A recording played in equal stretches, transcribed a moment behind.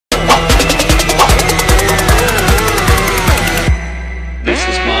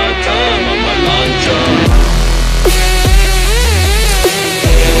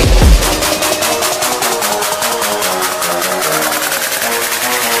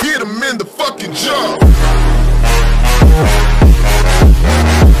in the fucking job.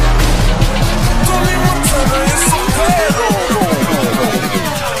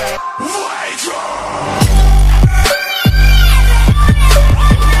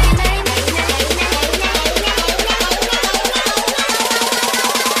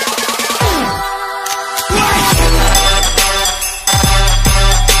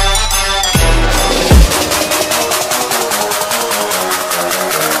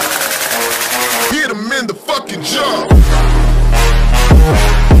 In the fucking job.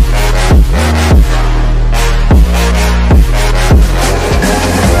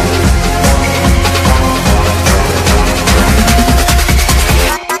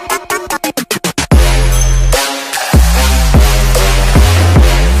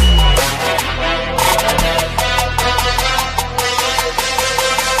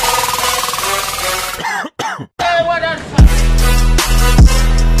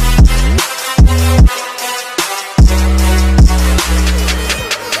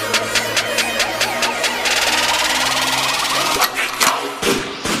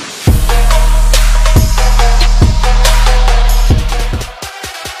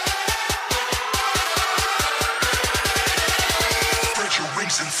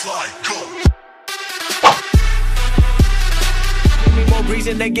 And fly, go. Give me more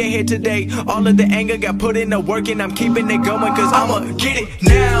reason to get here today. All of the anger got put in the work and I'm keeping it going. Cause I'ma get it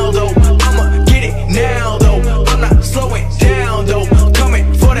now though. I'ma get it now though. I'm not slowing down though.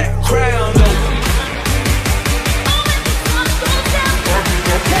 Coming for that crown though.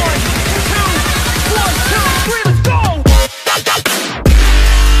 1, 2, 1, 2, 3, let's go.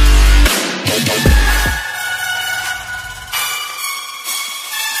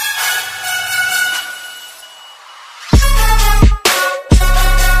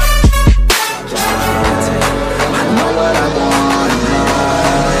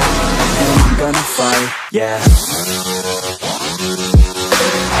 Yeah.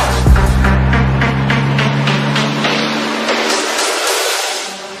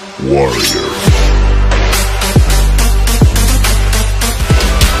 Warrior.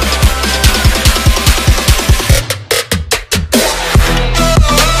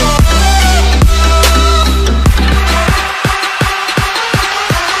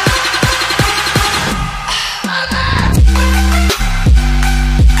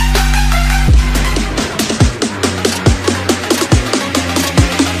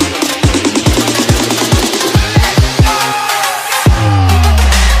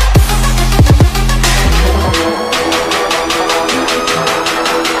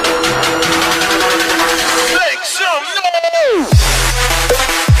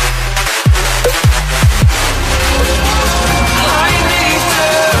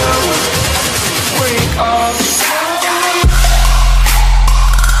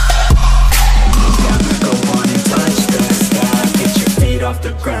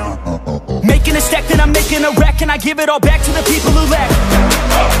 Making a stack, then I'm making a rack, and I give it all back to the people who lack.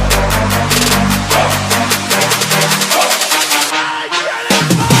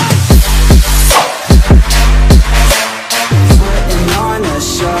 Putting on a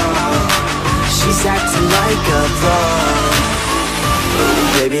show, she's acting like a pro.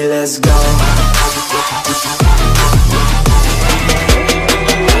 Ooh, baby, let's go.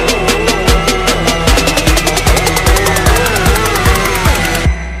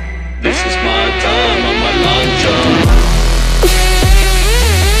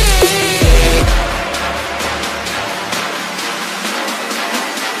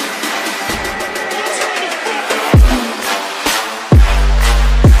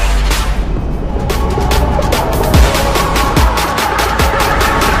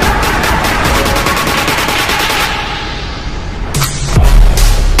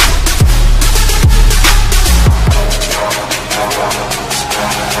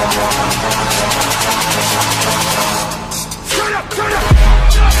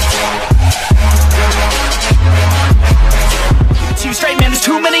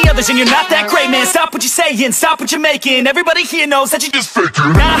 And you're not that great, man. Stop what you're saying, stop what you're making. Everybody here knows that you're just faking.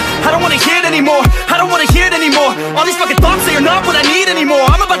 Nah, I don't wanna hear it anymore. I don't wanna hear it anymore. All these fucking thoughts, they are not what I need anymore.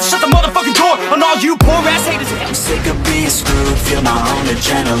 I'm about to shut the motherfucking door on all you poor ass haters. I'm sick of being screwed, feel my own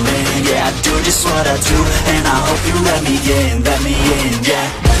adrenaline. Yeah, I do just what I do, and I hope you let me in, yeah.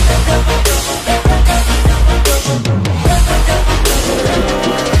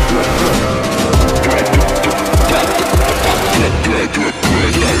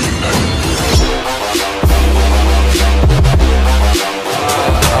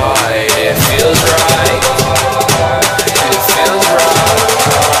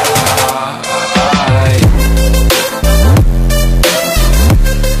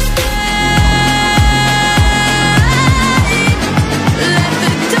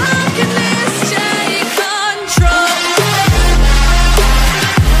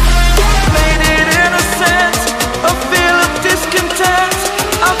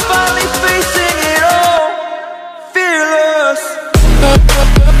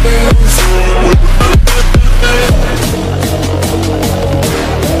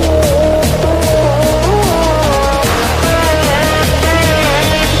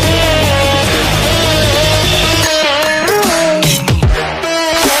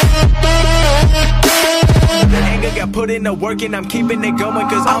 in the work and I'm keeping it going,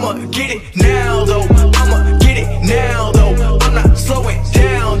 cause I'ma get it now though. I'ma get it now though. I'm not slowing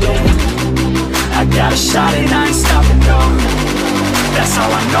down though. I got a shot and I ain't stopping, no. That's how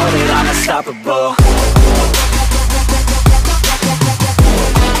I know that I'm unstoppable.